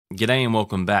G'day and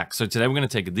welcome back. So today we're going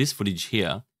to take this footage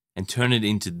here and turn it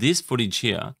into this footage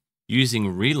here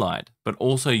using Relight, but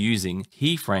also using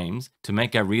keyframes to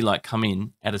make our Relight come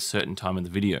in at a certain time of the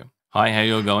video. Hi, how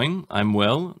you going? I'm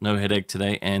well, no headache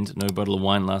today and no bottle of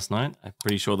wine last night. I'm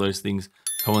pretty sure those things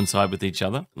coincide with each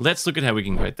other. Let's look at how we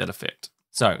can create that effect.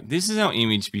 So this is our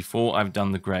image before I've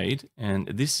done the grade, and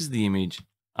this is the image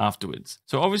afterwards.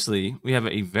 So obviously we have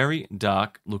a very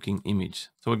dark looking image.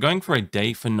 So we're going for a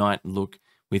day for night look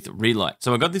with Relight.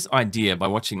 So I got this idea by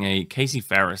watching a Casey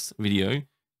Farris video.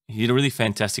 He did a really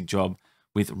fantastic job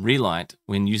with Relight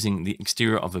when using the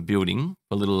exterior of a building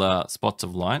for little spots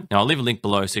of light. Now I'll leave a link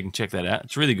below so you can check that out.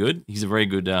 It's really good. He's a very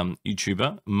good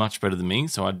YouTuber, much better than me.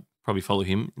 So I'd probably follow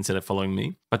him instead of following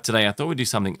me. But today I thought we'd do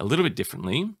something a little bit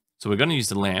differently. So we're going to use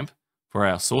the lamp for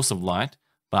our source of light,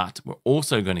 but we're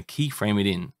also going to keyframe it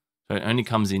in. So it only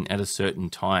comes in at a certain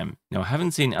time. Now I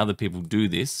haven't seen other people do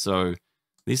this, so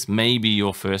this may be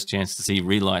your first chance to see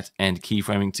Relight and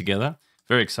keyframing together.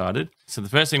 Very excited. So the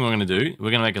first thing we're going to do,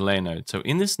 we're going to make a layer node. So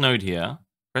in this node here,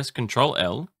 press Control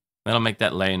L, that'll make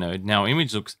that layer node. Now our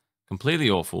image looks completely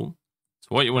awful. So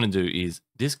what you want to do is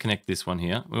disconnect this one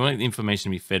here. We want the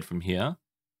information to be fed from here,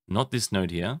 not this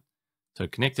node here. So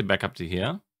connect it back up to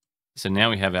here. So now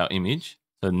we have our image.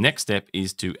 So the next step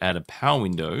is to add a power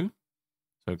window.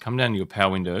 So come down to your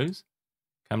power windows,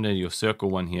 come down to your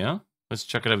circle one here. Let's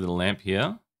chuck it over the lamp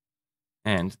here.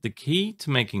 And the key to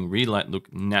making Relight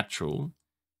look natural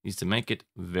is to make it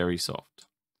very soft.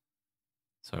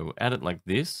 So we'll add it like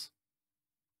this.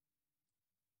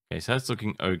 Okay, so that's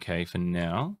looking okay for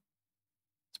now.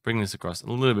 Let's bring this across a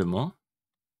little bit more.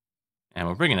 And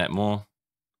we're bringing that more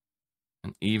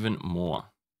and even more.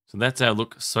 So that's our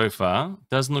look so far.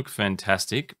 Doesn't look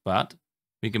fantastic, but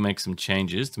we can make some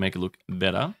changes to make it look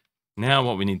better. Now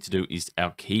what we need to do is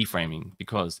our keyframing,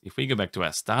 because if we go back to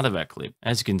our start of our clip,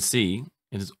 as you can see,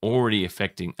 it is already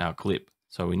affecting our clip.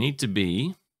 So we need to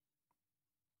be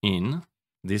in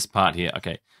this part here.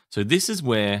 Okay, so this is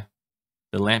where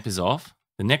the lamp is off.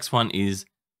 The next one is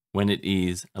when it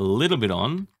is a little bit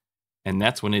on, and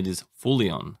that's when it is fully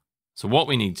on. So what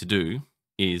we need to do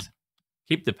is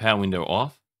keep the power window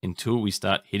off until we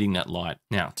start hitting that light.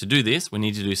 Now to do this, we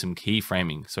need to do some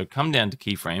keyframing. So come down to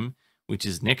keyframe, which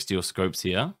is next to your scopes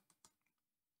here.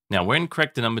 Now we're in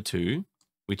corrector number 2,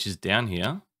 which is down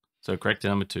here. So corrector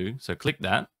number 2, so click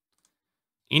that.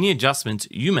 Any adjustments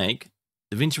you make,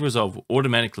 DaVinci Resolve will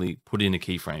automatically put in a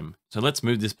keyframe. So let's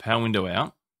move this power window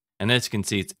out. And as you can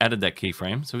see, it's added that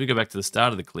keyframe. So if we go back to the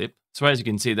start of the clip, so as you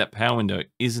can see, that power window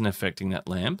isn't affecting that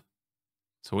lamp.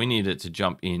 So we need it to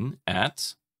jump in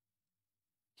at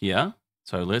here.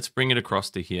 So let's bring it across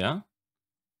to here.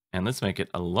 And let's make it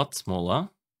a lot smaller.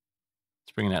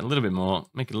 Let's bring it out a little bit more,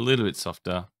 make it a little bit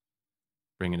softer,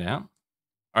 bring it out.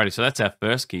 Alrighty, so that's our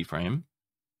first keyframe.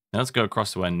 Now let's go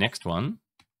across to our next one.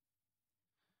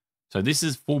 So this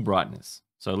is full brightness.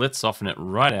 So let's soften it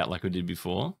right out like we did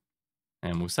before.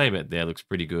 And we'll say about there looks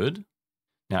pretty good.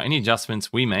 Now any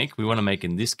adjustments we make, we want to make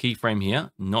in this keyframe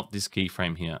here, not this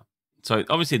keyframe here. So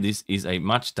obviously this is a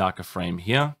much darker frame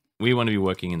here. We want to be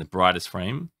working in the brightest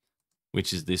frame,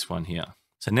 which is this one here.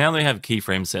 So now they have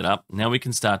keyframe set up, now we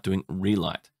can start doing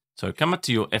Relight. So come up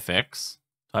to your FX,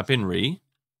 type in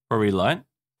for Relight,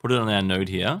 put it on our node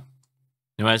here.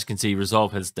 Now as you can see,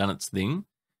 Resolve has done its thing.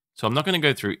 So I'm not going to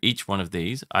go through each one of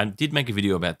these. I did make a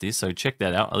video about this, so check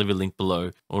that out. I'll leave a link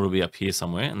below, or it'll be up here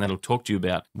somewhere, and that'll talk to you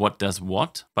about what does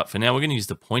what. But for now, we're going to use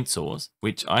the point source,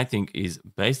 which I think is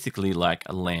basically like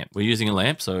a lamp. We're using a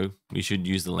lamp, so we should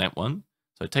use the lamp one.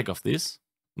 So take off this.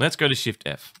 Let's go to Shift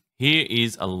F. Here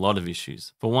is a lot of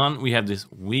issues. For one, we have this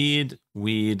weird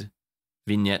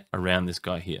vignette around this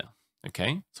guy here.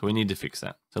 Okay, so we need to fix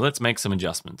that. So let's make some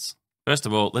adjustments. First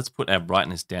of all, let's put our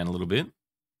brightness down a little bit.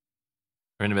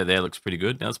 Around about there looks pretty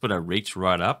good. Now let's put our reach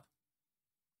right up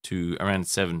to around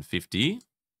 750.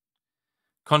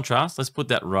 Contrast, let's put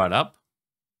that right up.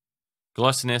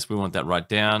 Glossiness, we want that right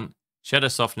down. Shadow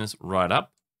softness right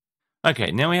up.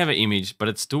 Okay, now we have an image, but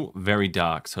it's still very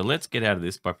dark. So let's get out of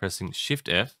this by pressing Shift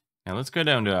F. Now let's go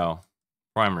down to our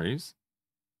primaries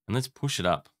and let's push it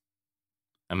up.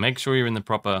 And make sure you're in the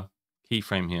proper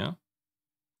keyframe here.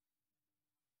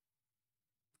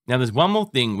 Now there's one more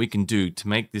thing we can do to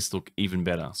make this look even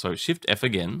better. So Shift F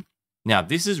again. Now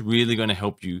this is really going to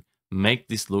help you make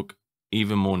this look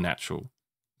even more natural.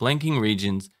 Blanking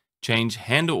regions, change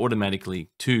handle automatically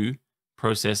to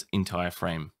process entire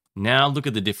frame. Now look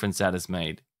at the difference that has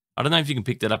made. I don't know if you can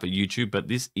pick that up at YouTube, but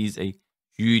this is a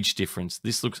huge difference.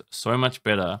 This looks so much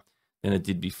better than it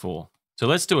did before. So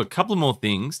let's do a couple more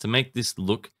things to make this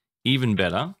look even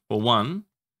better. For one,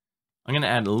 I'm going to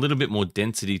add a little bit more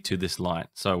density to this light.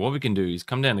 So what we can do is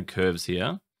come down to curves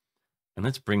here and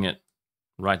let's bring it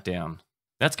right down.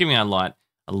 That's giving our light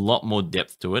a lot more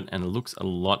depth to it and it looks a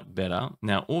lot better.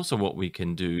 Now, also what we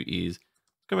can do is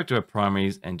go back to our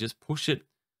primaries and just push it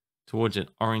towards an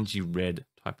orangey red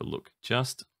type of look.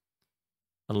 Just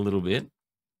a little bit,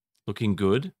 looking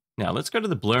good. Now let's go to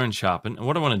the blur and sharpen. And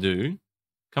what I want to do,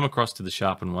 come across to the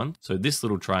sharpen one. So this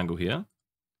little triangle here.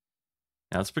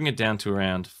 Now let's bring it down to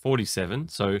around 47.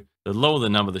 So the lower the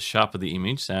number, the sharper the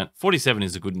image. So 47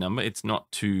 is a good number. It's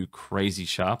not too crazy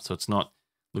sharp, so it's not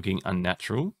looking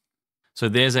unnatural. So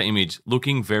there's our image,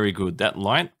 looking very good. That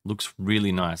light looks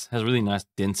really nice, has really nice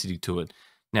density to it.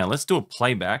 Now let's do a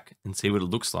playback and see what it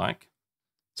looks like.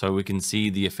 So we can see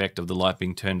the effect of the light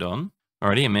being turned on.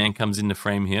 Alrighty, a man comes into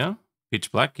frame here,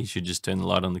 pitch black. He should just turn the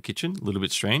light on the kitchen. A little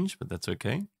bit strange, but that's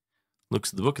okay.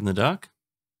 Looks at the book in the dark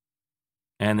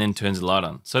and then turns the light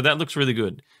on. So that looks really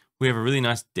good. We have a really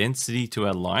nice density to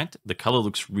our light. The color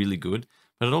looks really good,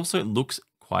 but it also looks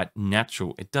quite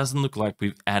natural. It doesn't look like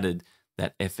we've added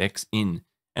that FX in.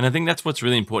 And I think that's what's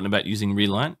really important about using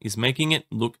Relight is making it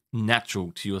look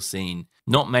natural to your scene,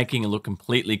 not making it look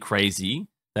completely crazy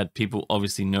that people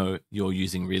obviously know you're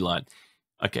using Relight.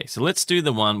 Okay, so let's do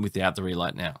the one without the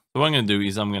Relight now. So what I'm going to do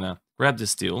is I'm going to grab the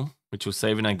still, which we'll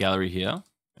save in our gallery here,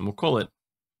 and we'll call it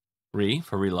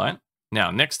for Relight. Now,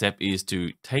 next step is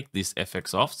to take this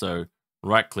FX off. So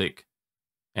right click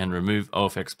and remove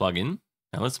OFX plugin.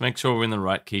 Now let's make sure we're in the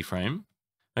right keyframe.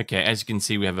 Okay, as you can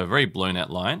see, we have a very blown out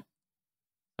light.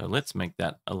 So let's make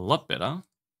that a lot better.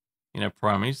 In our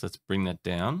primaries, let's bring that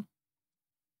down.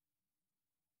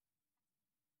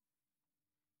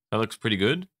 That looks pretty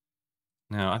good.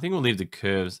 Now, I think we'll leave the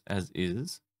curves as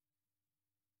is.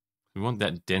 We want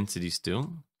that density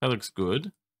still. That looks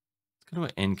good. Let's go to our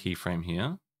end keyframe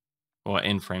here. Or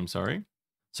end frame, sorry.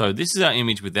 So this is our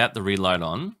image without the Relight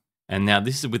on. And now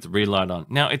this is with Relight on.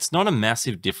 Now, it's not a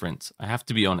massive difference, I have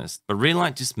to be honest. But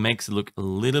Relight just makes it look a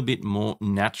little bit more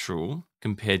natural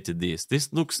compared to this.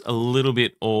 This looks a little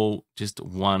bit all just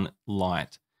one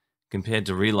light. Compared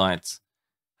to Relight's,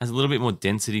 has a little bit more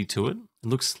density to it. It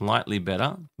looks slightly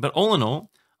better. But all in all,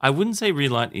 I wouldn't say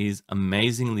Relight is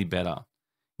amazingly better.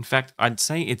 In fact, I'd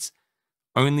say it's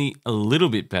only a little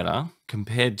bit better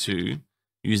compared to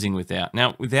using without.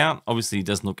 Now, without obviously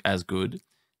doesn't look as good.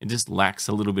 It just lacks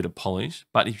a little bit of polish.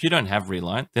 But if you don't have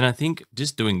Relight, then I think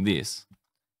just doing this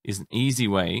is an easy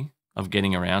way of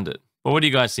getting around it. But what do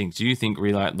you guys think? Do you think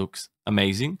Relight looks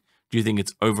amazing? Do you think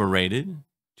it's overrated?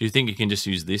 Do you think you can just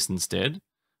use this instead?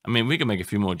 I mean, we can make a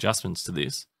few more adjustments to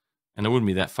this and it wouldn't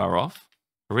be that far off.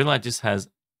 But Relight just has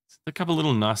a couple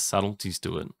little nice subtleties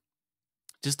to it.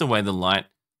 Just the way the light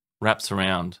wraps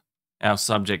around our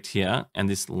subject here and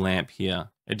this lamp here.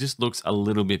 It just looks a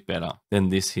little bit better than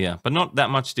this here, but not that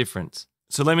much difference.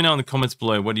 So let me know in the comments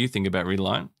below, what do you think about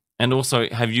Relight? And also,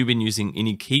 have you been using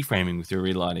any keyframing with your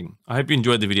relighting? I hope you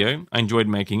enjoyed the video. I enjoyed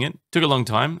making it. Took a long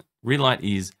time. Relight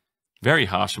is very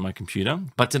harsh on my computer,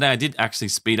 but today I did actually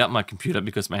speed up my computer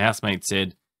because my housemate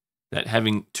said that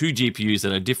having two GPUs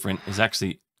that are different is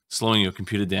actually slowing your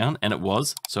computer down, and it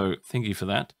was. So thank you for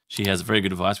that. She has very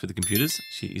good advice with the computers.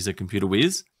 She is a computer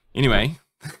whiz. Anyway,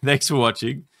 thanks for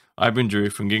watching. I've been Drew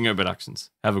from Gingo Productions.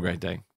 Have a great day.